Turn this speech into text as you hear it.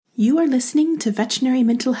You are listening to Veterinary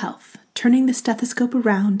Mental Health, Turning the Stethoscope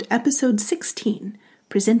Around, Episode 16,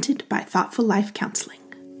 presented by Thoughtful Life Counseling.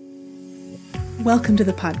 Welcome to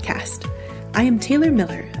the podcast. I am Taylor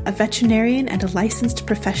Miller, a veterinarian and a licensed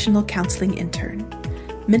professional counseling intern.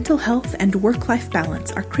 Mental health and work-life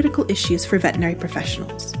balance are critical issues for veterinary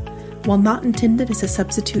professionals. While not intended as a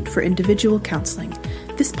substitute for individual counseling,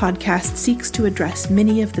 this podcast seeks to address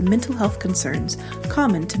many of the mental health concerns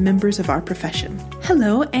common to members of our profession.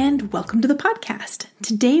 Hello and welcome to the podcast.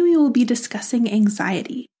 Today we will be discussing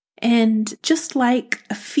anxiety. And just like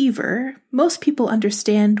a fever, most people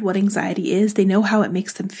understand what anxiety is. They know how it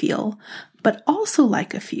makes them feel. But also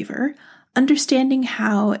like a fever, understanding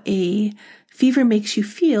how a fever makes you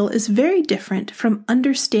feel is very different from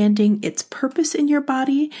understanding its purpose in your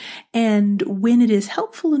body and when it is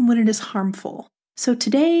helpful and when it is harmful. So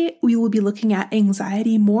today we will be looking at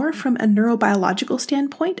anxiety more from a neurobiological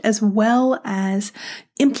standpoint, as well as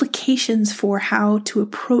implications for how to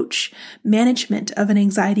approach management of an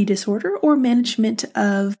anxiety disorder or management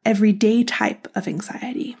of everyday type of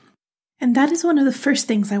anxiety. And that is one of the first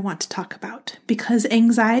things I want to talk about, because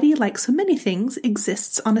anxiety, like so many things,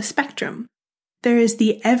 exists on a spectrum. There is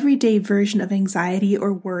the everyday version of anxiety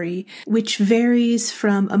or worry, which varies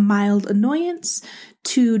from a mild annoyance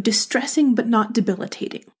to distressing but not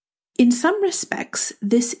debilitating. In some respects,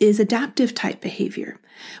 this is adaptive type behavior.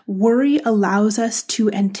 Worry allows us to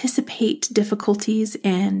anticipate difficulties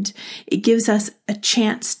and it gives us a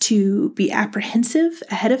chance to be apprehensive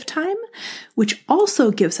ahead of time, which also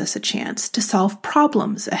gives us a chance to solve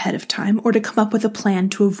problems ahead of time or to come up with a plan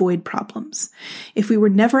to avoid problems. If we were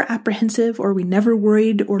never apprehensive or we never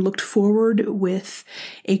worried or looked forward with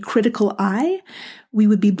a critical eye, we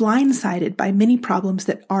would be blindsided by many problems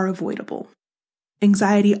that are avoidable.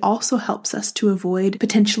 Anxiety also helps us to avoid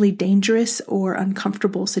potentially dangerous or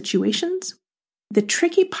uncomfortable situations. The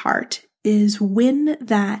tricky part is when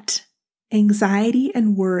that anxiety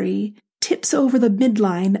and worry tips over the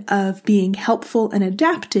midline of being helpful and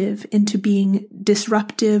adaptive into being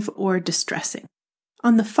disruptive or distressing.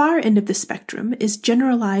 On the far end of the spectrum is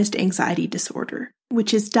generalized anxiety disorder,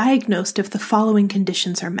 which is diagnosed if the following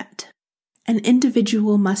conditions are met. An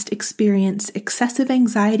individual must experience excessive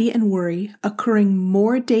anxiety and worry occurring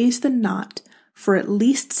more days than not for at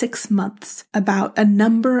least 6 months about a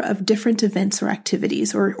number of different events or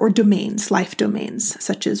activities or domains, life domains,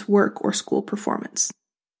 such as work or school performance.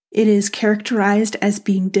 It is characterized as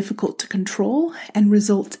being difficult to control and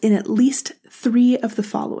results in at least 3 of the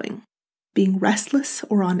following: being restless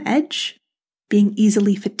or on edge, being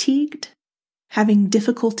easily fatigued, having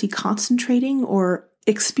difficulty concentrating or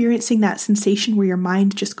experiencing that sensation where your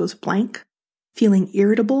mind just goes blank, feeling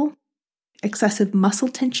irritable, excessive muscle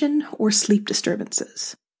tension, or sleep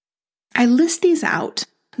disturbances. I list these out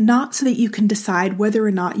not so that you can decide whether or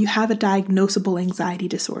not you have a diagnosable anxiety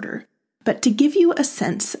disorder, but to give you a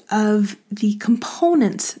sense of the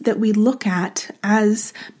components that we look at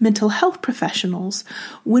as mental health professionals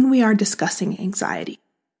when we are discussing anxiety.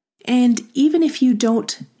 And even if you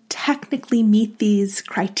don't technically meet these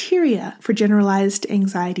criteria for generalized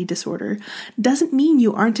anxiety disorder, doesn't mean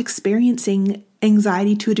you aren't experiencing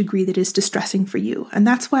anxiety to a degree that is distressing for you. And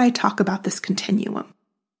that's why I talk about this continuum.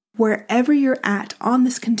 Wherever you're at on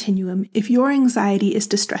this continuum, if your anxiety is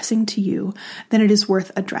distressing to you, then it is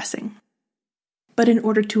worth addressing. But in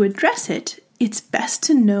order to address it, it's best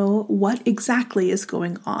to know what exactly is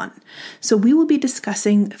going on. So we will be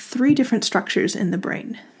discussing 3 different structures in the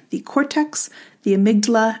brain: the cortex, the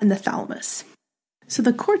amygdala, and the thalamus. So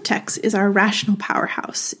the cortex is our rational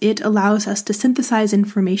powerhouse. It allows us to synthesize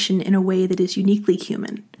information in a way that is uniquely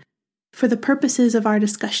human. For the purposes of our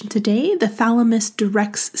discussion today, the thalamus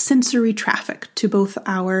directs sensory traffic to both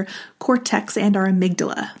our cortex and our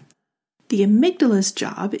amygdala. The amygdala's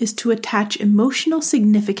job is to attach emotional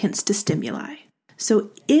significance to stimuli. So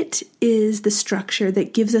it is the structure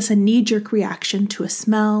that gives us a knee-jerk reaction to a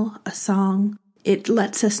smell, a song. It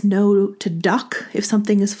lets us know to duck if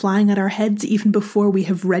something is flying at our heads even before we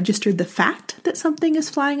have registered the fact that something is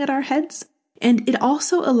flying at our heads. And it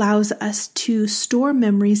also allows us to store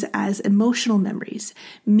memories as emotional memories,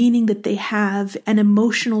 meaning that they have an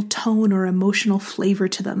emotional tone or emotional flavor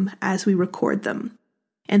to them as we record them.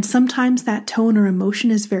 And sometimes that tone or emotion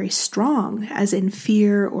is very strong, as in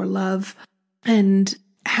fear or love. And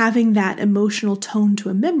having that emotional tone to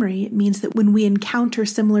a memory means that when we encounter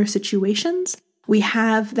similar situations, we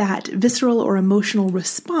have that visceral or emotional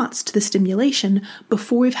response to the stimulation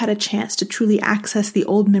before we've had a chance to truly access the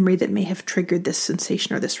old memory that may have triggered this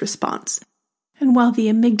sensation or this response. And while the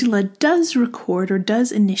amygdala does record or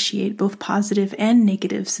does initiate both positive and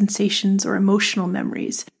negative sensations or emotional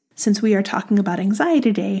memories, Since we are talking about anxiety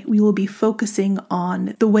today, we will be focusing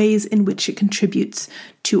on the ways in which it contributes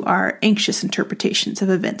to our anxious interpretations of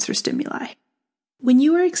events or stimuli. When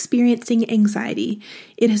you are experiencing anxiety,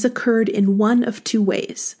 it has occurred in one of two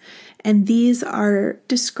ways, and these are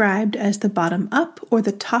described as the bottom-up or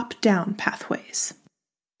the top-down pathways.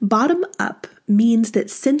 Bottom-up means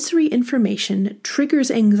that sensory information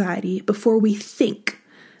triggers anxiety before we think,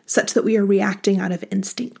 such that we are reacting out of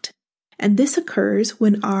instinct. And this occurs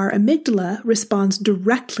when our amygdala responds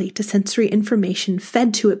directly to sensory information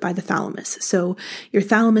fed to it by the thalamus. So your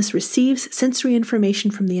thalamus receives sensory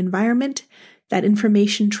information from the environment. That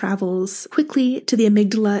information travels quickly to the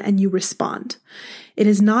amygdala and you respond. It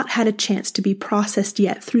has not had a chance to be processed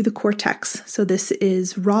yet through the cortex. So this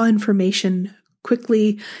is raw information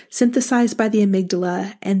quickly synthesized by the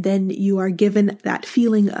amygdala, and then you are given that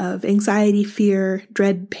feeling of anxiety, fear,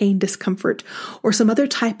 dread, pain, discomfort, or some other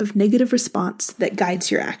type of negative response that guides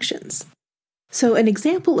your actions. So an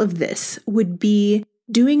example of this would be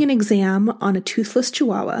doing an exam on a toothless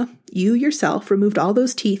chihuahua. You yourself removed all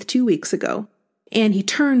those teeth 2 weeks ago, and he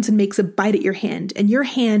turns and makes a bite at your hand, and your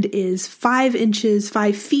hand is 5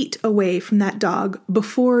 feet away from that dog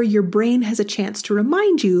before your brain has a chance to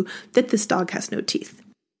remind you that this dog has no teeth.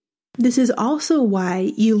 This is also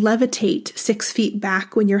why you levitate 6 feet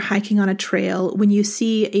back when you're hiking on a trail when you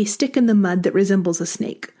see a stick in the mud that resembles a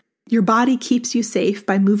snake. Your body keeps you safe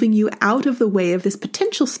by moving you out of the way of this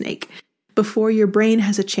potential snake before your brain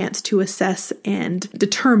has a chance to assess and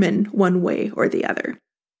determine one way or the other.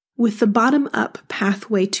 With the bottom-up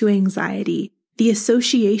pathway to anxiety, the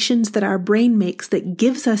associations that our brain makes that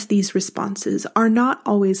gives us these responses are not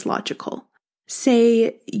always logical.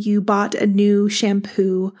 Say you bought a new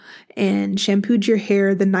shampoo and shampooed your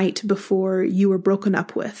hair the night before you were broken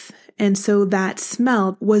up with. And so that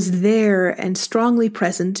smell was there and strongly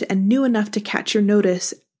present and new enough to catch your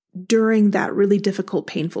notice during that really difficult,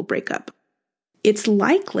 painful breakup. It's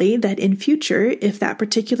likely that in future, if that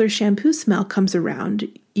particular shampoo smell comes around,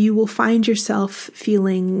 you will find yourself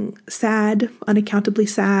feeling sad, unaccountably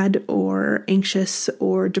sad, or anxious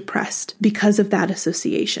or depressed because of that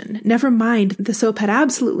association. Never mind, the soap had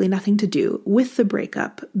absolutely nothing to do with the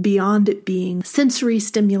breakup beyond it being sensory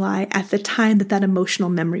stimuli at the time that that emotional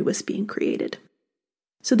memory was being created.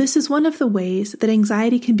 So this is one of the ways that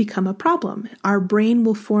anxiety can become a problem. Our brain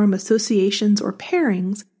will form associations or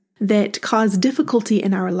pairings that cause difficulty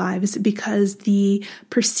in our lives because the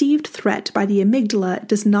perceived threat by the amygdala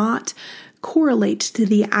does not correlate to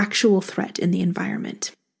the actual threat in the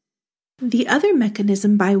environment. The other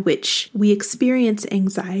mechanism by which we experience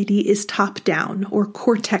anxiety is top-down or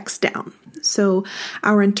cortex-down. So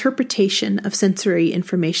our interpretation of sensory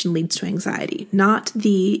information leads to anxiety, not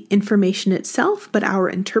the information itself, but our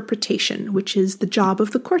interpretation, which is the job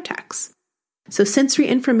of the cortex. So sensory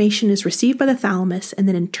information is received by the thalamus and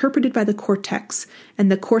then interpreted by the cortex, and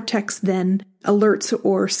the cortex then alerts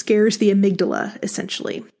or scares the amygdala,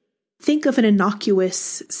 essentially. Think of an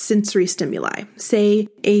innocuous sensory stimuli, say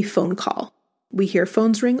a phone call. We hear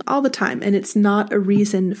phones ring all the time, and it's not a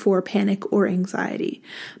reason for panic or anxiety.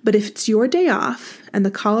 But if it's your day off and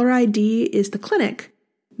the caller ID is the clinic,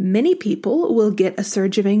 many people will get a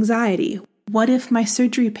surge of anxiety. What if my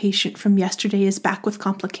surgery patient from yesterday is back with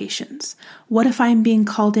complications? What if I'm being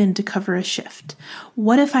called in to cover a shift?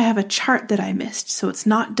 What if I have a chart that I missed, so it's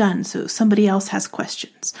not done, so somebody else has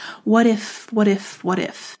questions? What if?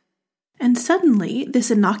 And suddenly,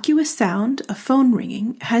 this innocuous sound, a phone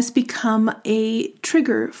ringing, has become a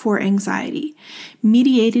trigger for anxiety,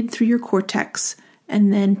 mediated through your cortex,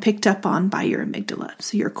 and then picked up on by your amygdala.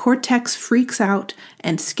 So your cortex freaks out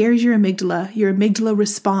and scares your amygdala. Your amygdala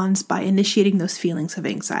responds by initiating those feelings of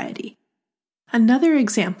anxiety. Another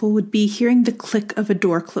example would be hearing the click of a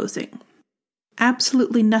door closing.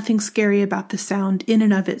 Absolutely nothing scary about the sound in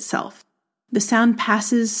and of itself. The sound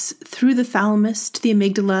passes through the thalamus to the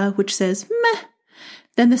amygdala, which says, meh.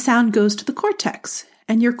 Then the sound goes to the cortex,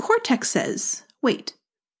 and your cortex says, wait,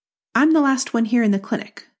 I'm the last one here in the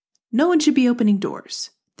clinic. No one should be opening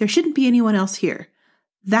doors. There shouldn't be anyone else here.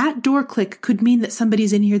 That door click could mean that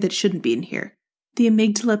somebody's in here that shouldn't be in here. The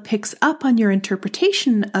amygdala picks up on your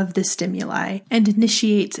interpretation of the stimuli and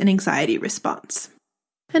initiates an anxiety response.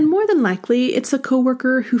 And more than likely, it's a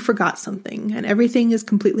coworker who forgot something and everything is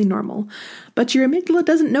completely normal. But your amygdala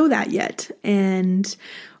doesn't know that yet, and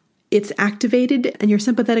it's activated and your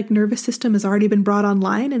sympathetic nervous system has already been brought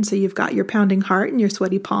online, and so you've got your pounding heart and your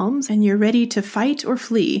sweaty palms, and you're ready to fight or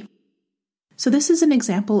flee. So this is an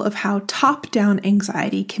example of how top-down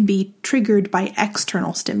anxiety can be triggered by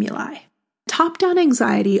external stimuli. Top-down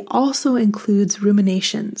anxiety also includes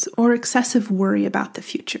ruminations or excessive worry about the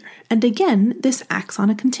future. And again, this acts on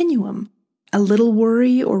a continuum. A little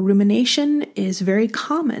worry or rumination is very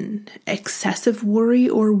common. Excessive worry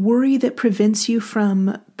or worry that prevents you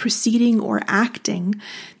from proceeding or acting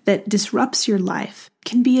that disrupts your life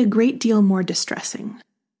can be a great deal more distressing.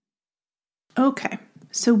 Okay,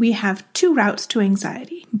 so we have two routes to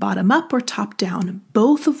anxiety, bottom up or top down,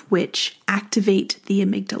 both of which activate the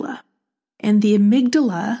amygdala. And the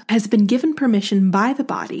amygdala has been given permission by the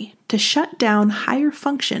body to shut down higher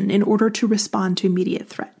function in order to respond to immediate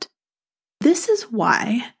threat. This is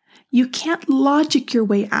why you can't logic your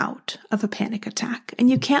way out of a panic attack, and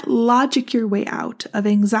you can't logic your way out of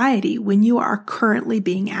anxiety when you are currently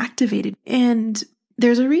being activated. And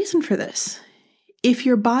there's a reason for this. If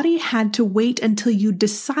your body had to wait until you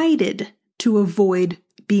decided to avoid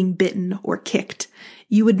being bitten or kicked,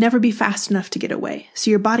 you would never be fast enough to get away. So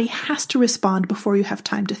your body has to respond before you have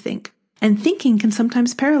time to think. And thinking can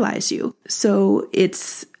sometimes paralyze you. So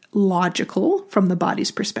it's logical from the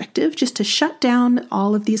body's perspective just to shut down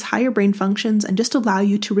all of these higher brain functions and just allow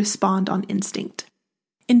you to respond on instinct.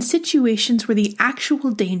 In situations where the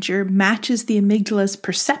actual danger matches the amygdala's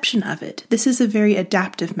perception of it, this is a very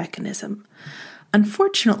adaptive mechanism.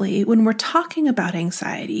 Unfortunately, when we're talking about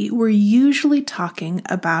anxiety, we're usually talking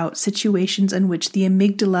about situations in which the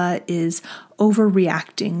amygdala is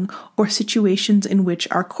overreacting or situations in which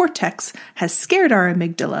our cortex has scared our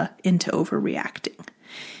amygdala into overreacting.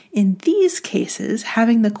 In these cases,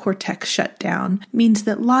 having the cortex shut down means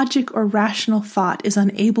that logic or rational thought is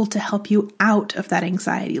unable to help you out of that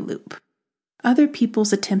anxiety loop. Other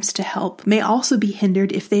people's attempts to help may also be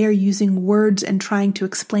hindered if they are using words and trying to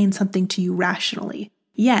explain something to you rationally.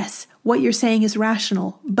 Yes, what you're saying is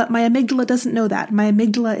rational, but my amygdala doesn't know that. My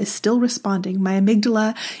amygdala is still responding. My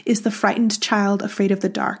amygdala is the frightened child afraid of the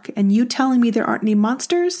dark. And you telling me there aren't any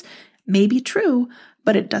monsters may be true,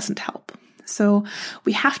 but it doesn't help. So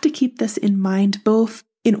we have to keep this in mind, both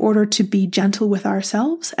in order to be gentle with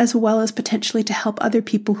ourselves, as well as potentially to help other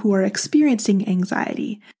people who are experiencing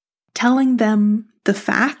anxiety. Telling them the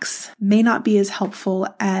facts may not be as helpful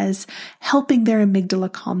as helping their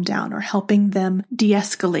amygdala calm down or helping them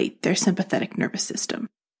de-escalate their sympathetic nervous system.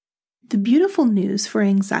 The beautiful news for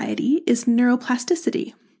anxiety is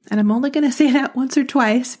neuroplasticity. And I'm only going to say that once or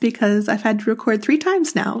twice because I've had to record 3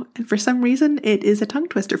 times now, and for some reason it is a tongue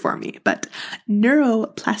twister for me. But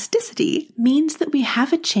neuroplasticity means that we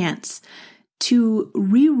have a chance to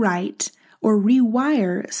rewrite or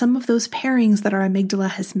rewire some of those pairings that our amygdala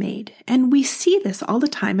has made. And we see this all the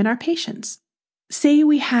time in our patients. Say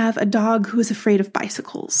we have a dog who is afraid of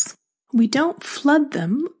bicycles. We don't flood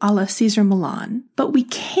them a la Cesar Millan, but we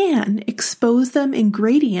can expose them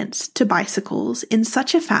ingredients to bicycles in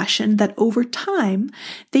such a fashion that over time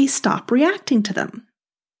they stop reacting to them.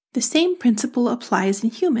 The same principle applies in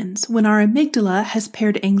humans when our amygdala has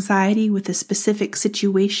paired anxiety with a specific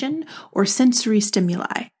situation or sensory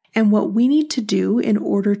stimuli. And what we need to do in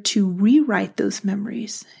order to rewrite those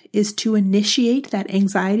memories is to initiate that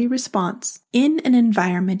anxiety response in an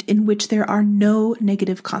environment in which there are no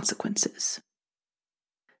negative consequences.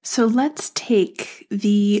 So let's take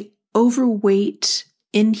the overweight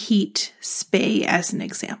in heat spay as an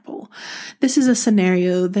example. This is a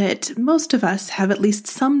scenario that most of us have at least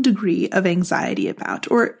some degree of anxiety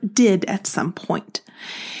about, or did at some point.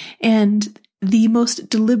 And the most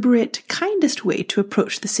deliberate, kindest way to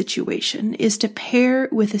approach the situation is to pair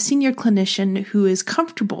with a senior clinician who is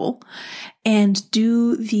comfortable and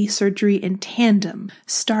do the surgery in tandem,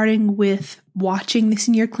 starting with watching the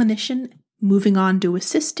senior clinician, moving on to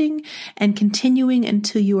assisting, and continuing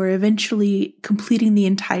until you are eventually completing the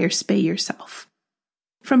entire spay yourself.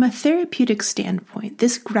 From a therapeutic standpoint,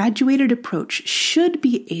 this graduated approach should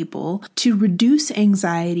be able to reduce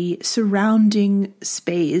anxiety surrounding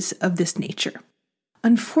spays of this nature.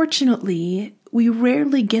 Unfortunately, we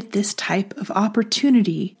rarely get this type of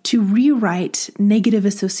opportunity to rewrite negative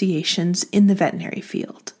associations in the veterinary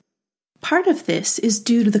field. Part of this is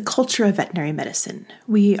due to the culture of veterinary medicine.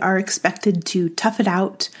 We are expected to tough it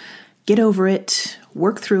out, get over it,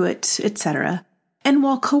 work through it, etc. And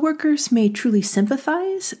while coworkers may truly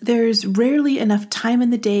sympathize, there's rarely enough time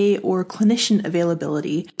in the day or clinician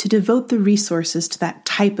availability to devote the resources to that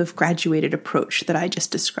type of graduated approach that I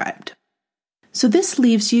just described. So this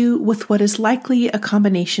leaves you with what is likely a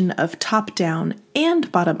combination of top-down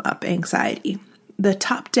and bottom-up anxiety. The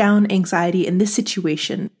top-down anxiety in this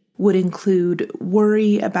situation would include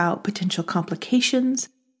worry about potential complications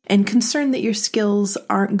and concern that your skills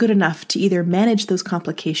aren't good enough to either manage those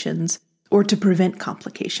complications or to prevent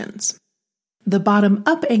complications. The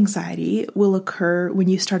bottom-up anxiety will occur when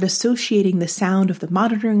you start associating the sound of the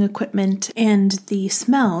monitoring equipment and the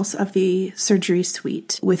smells of the surgery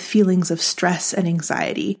suite with feelings of stress and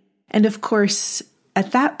anxiety. And of course,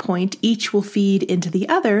 at that point, each will feed into the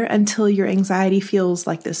other until your anxiety feels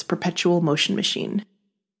like this perpetual motion machine.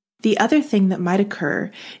 The other thing that might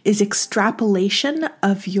occur is extrapolation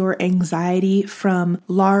of your anxiety from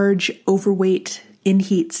large, overweight,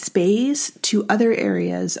 in-heat space to other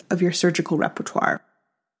areas of your surgical repertoire.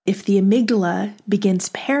 If the amygdala begins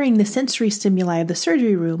pairing the sensory stimuli of the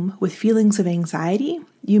surgery room with feelings of anxiety,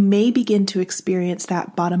 you may begin to experience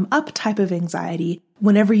that bottom-up type of anxiety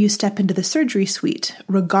whenever you step into the surgery suite,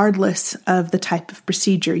 regardless of the type of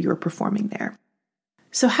procedure you're performing there.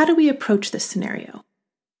 So how do we approach this scenario?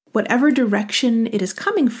 Whatever direction it is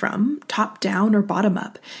coming from, top down or bottom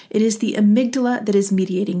up, it is the amygdala that is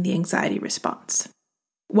mediating the anxiety response.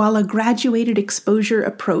 While a graduated exposure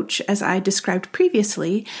approach, as I described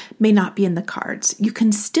previously, may not be in the cards, you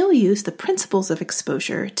can still use the principles of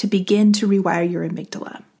exposure to begin to rewire your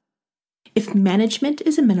amygdala. If management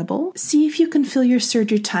is amenable, see if you can fill your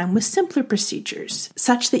surgery time with simpler procedures,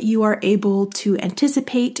 such that you are able to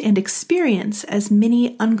anticipate and experience as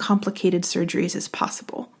many uncomplicated surgeries as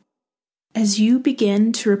possible. As you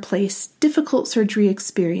begin to replace difficult surgery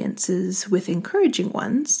experiences with encouraging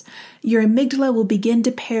ones, your amygdala will begin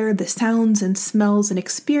to pair the sounds and smells and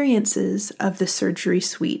experiences of the surgery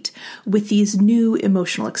suite with these new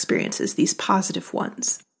emotional experiences, these positive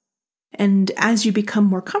ones. And as you become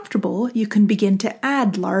more comfortable, you can begin to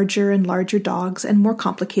add larger and larger dogs and more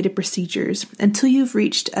complicated procedures until you've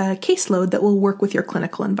reached a caseload that will work with your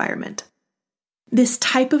clinical environment. This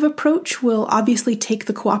type of approach will obviously take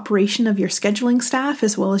the cooperation of your scheduling staff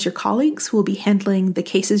as well as your colleagues who will be handling the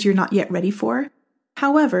cases you're not yet ready for.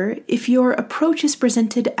 However, if your approach is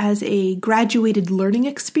presented as a graduated learning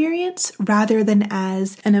experience rather than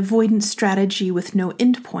as an avoidance strategy with no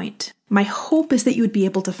endpoint, my hope is that you would be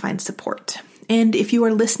able to find support. And if you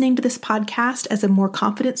are listening to this podcast as a more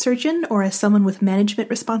confident surgeon or as someone with management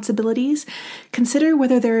responsibilities, consider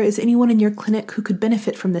whether there is anyone in your clinic who could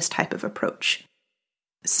benefit from this type of approach.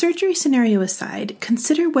 Surgery scenario aside,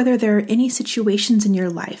 consider whether there are any situations in your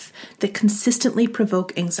life that consistently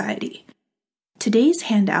provoke anxiety. Today's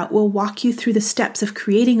handout will walk you through the steps of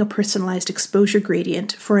creating a personalized exposure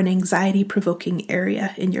gradient for an anxiety-provoking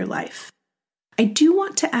area in your life. I do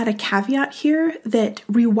want to add a caveat here that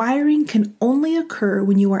rewiring can only occur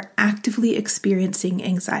when you are actively experiencing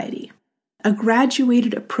anxiety. A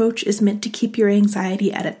graduated approach is meant to keep your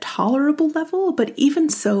anxiety at a tolerable level, but even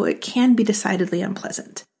so, it can be decidedly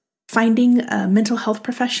unpleasant. Finding a mental health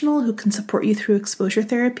professional who can support you through exposure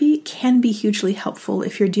therapy can be hugely helpful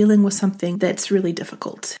if you're dealing with something that's really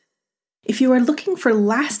difficult. If you are looking for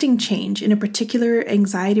lasting change in a particular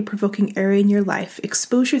anxiety-provoking area in your life,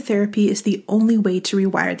 exposure therapy is the only way to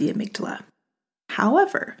rewire the amygdala.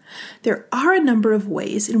 However, there are a number of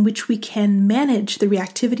ways in which we can manage the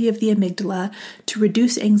reactivity of the amygdala to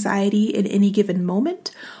reduce anxiety in any given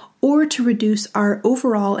moment or to reduce our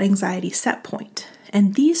overall anxiety set point.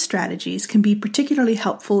 And these strategies can be particularly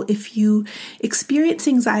helpful if you experience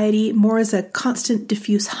anxiety more as a constant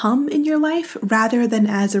diffuse hum in your life rather than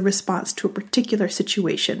as a response to a particular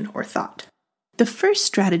situation or thought. The first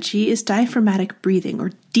strategy is diaphragmatic breathing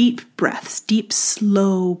or deep breaths, deep,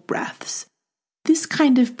 slow breaths. This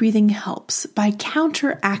kind of breathing helps by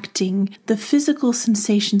counteracting the physical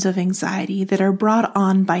sensations of anxiety that are brought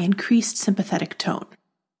on by increased sympathetic tone.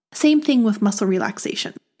 Same thing with muscle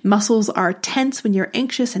relaxation. Muscles are tense when you're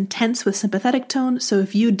anxious and tense with sympathetic tone, so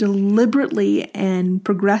if you deliberately and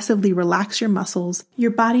progressively relax your muscles, your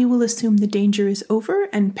body will assume the danger is over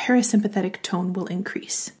and parasympathetic tone will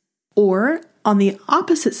increase. Or, on the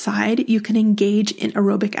opposite side, you can engage in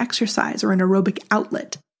aerobic exercise or an aerobic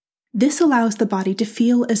outlet. This allows the body to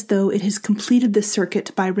feel as though it has completed the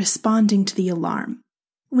circuit by responding to the alarm.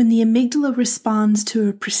 When the amygdala responds to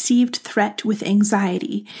a perceived threat with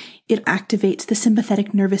anxiety, it activates the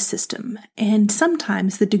sympathetic nervous system, and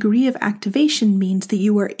sometimes the degree of activation means that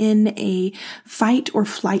you are in a fight or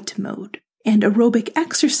flight mode. And aerobic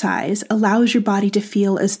exercise allows your body to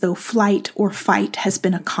feel as though flight or fight has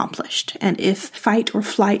been accomplished. And if fight or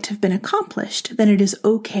flight have been accomplished, then it is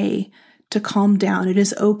okay to calm down. It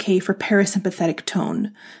is okay for parasympathetic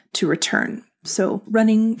tone to return. So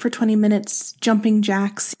running for 20 minutes, jumping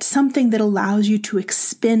jacks, something that allows you to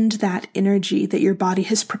expend that energy that your body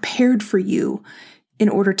has prepared for you in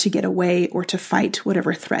order to get away or to fight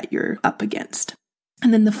whatever threat you're up against.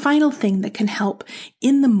 And then the final thing that can help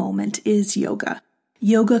in the moment is yoga.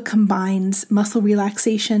 Yoga combines muscle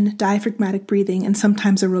relaxation, diaphragmatic breathing, and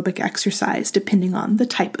sometimes aerobic exercise, depending on the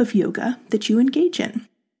type of yoga that you engage in.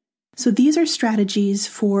 So these are strategies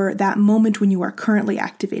for that moment when you are currently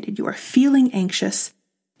activated. You are feeling anxious.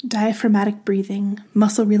 Diaphragmatic breathing,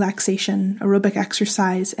 muscle relaxation, aerobic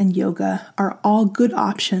exercise, and yoga are all good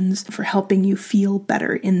options for helping you feel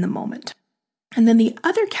better in the moment. And then the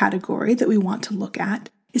other category that we want to look at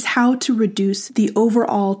is how to reduce the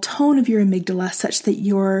overall tone of your amygdala such that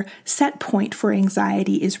your set point for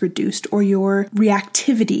anxiety is reduced or your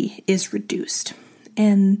reactivity is reduced.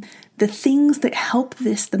 And the things that help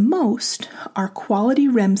this the most are quality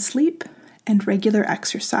REM sleep and regular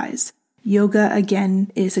exercise. Yoga, again,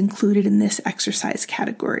 is included in this exercise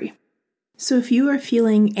category. So if you are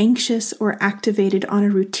feeling anxious or activated on a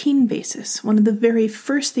routine basis, one of the very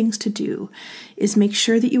first things to do is make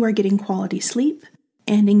sure that you are getting quality sleep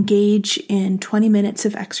and engage in 20 minutes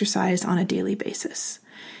of exercise on a daily basis.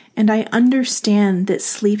 And I understand that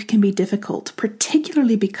sleep can be difficult,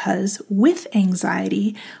 particularly because with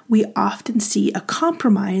anxiety, we often see a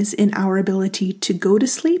compromise in our ability to go to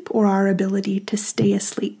sleep or our ability to stay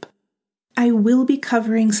asleep. I will be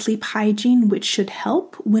covering sleep hygiene, which should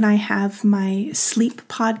help when I have my sleep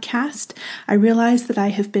podcast. I realize that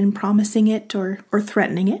I have been promising it or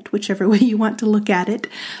threatening it, whichever way you want to look at it,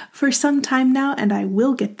 for some time now, and I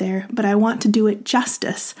will get there, but I want to do it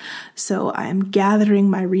justice, so I am gathering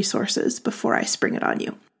my resources before I spring it on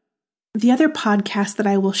you. The other podcast that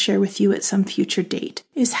I will share with you at some future date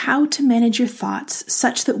is how to manage your thoughts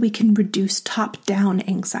such that we can reduce top-down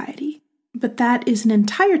anxiety. But that is an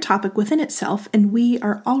entire topic within itself, and we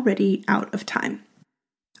are already out of time.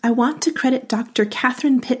 I want to credit Dr.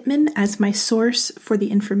 Catherine Pittman as my source for the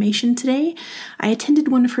information today. I attended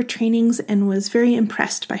one of her trainings and was very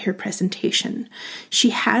impressed by her presentation.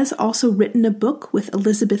 She has also written a book with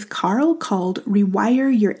Elizabeth Carl called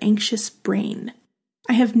Rewire Your Anxious Brain.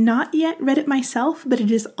 I have not yet read it myself, but it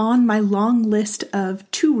is on my long list of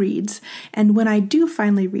to reads, and when I do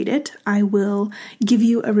finally read it, I will give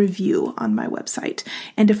you a review on my website.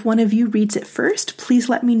 And if one of you reads it first, please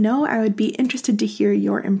let me know. I would be interested to hear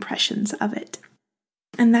your impressions of it.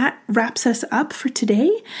 And that wraps us up for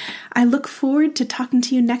today. I look forward to talking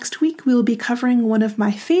to you next week. We will be covering one of my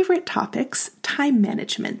favorite topics, time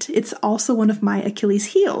management. It's also one of my Achilles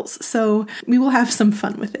heels, so we will have some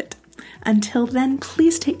fun with it. Until then,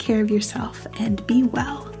 please take care of yourself and be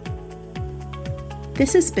well.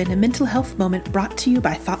 This has been a mental health moment brought to you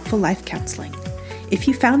by Thoughtful Life Counseling. If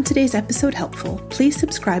you found today's episode helpful, please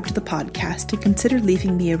subscribe to the podcast and consider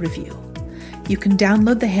leaving me a review. You can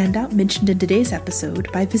download the handout mentioned in today's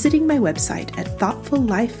episode by visiting my website at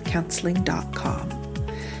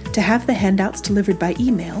thoughtfullifecounseling.com. To have the handouts delivered by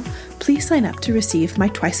email, please sign up to receive my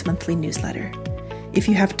twice-monthly newsletter. If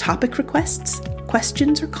you have topic requests,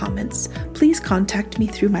 questions, or comments, please contact me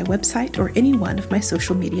through my website or any one of my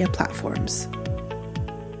social media platforms.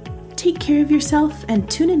 Take care of yourself and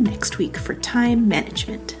tune in next week for time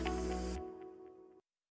management.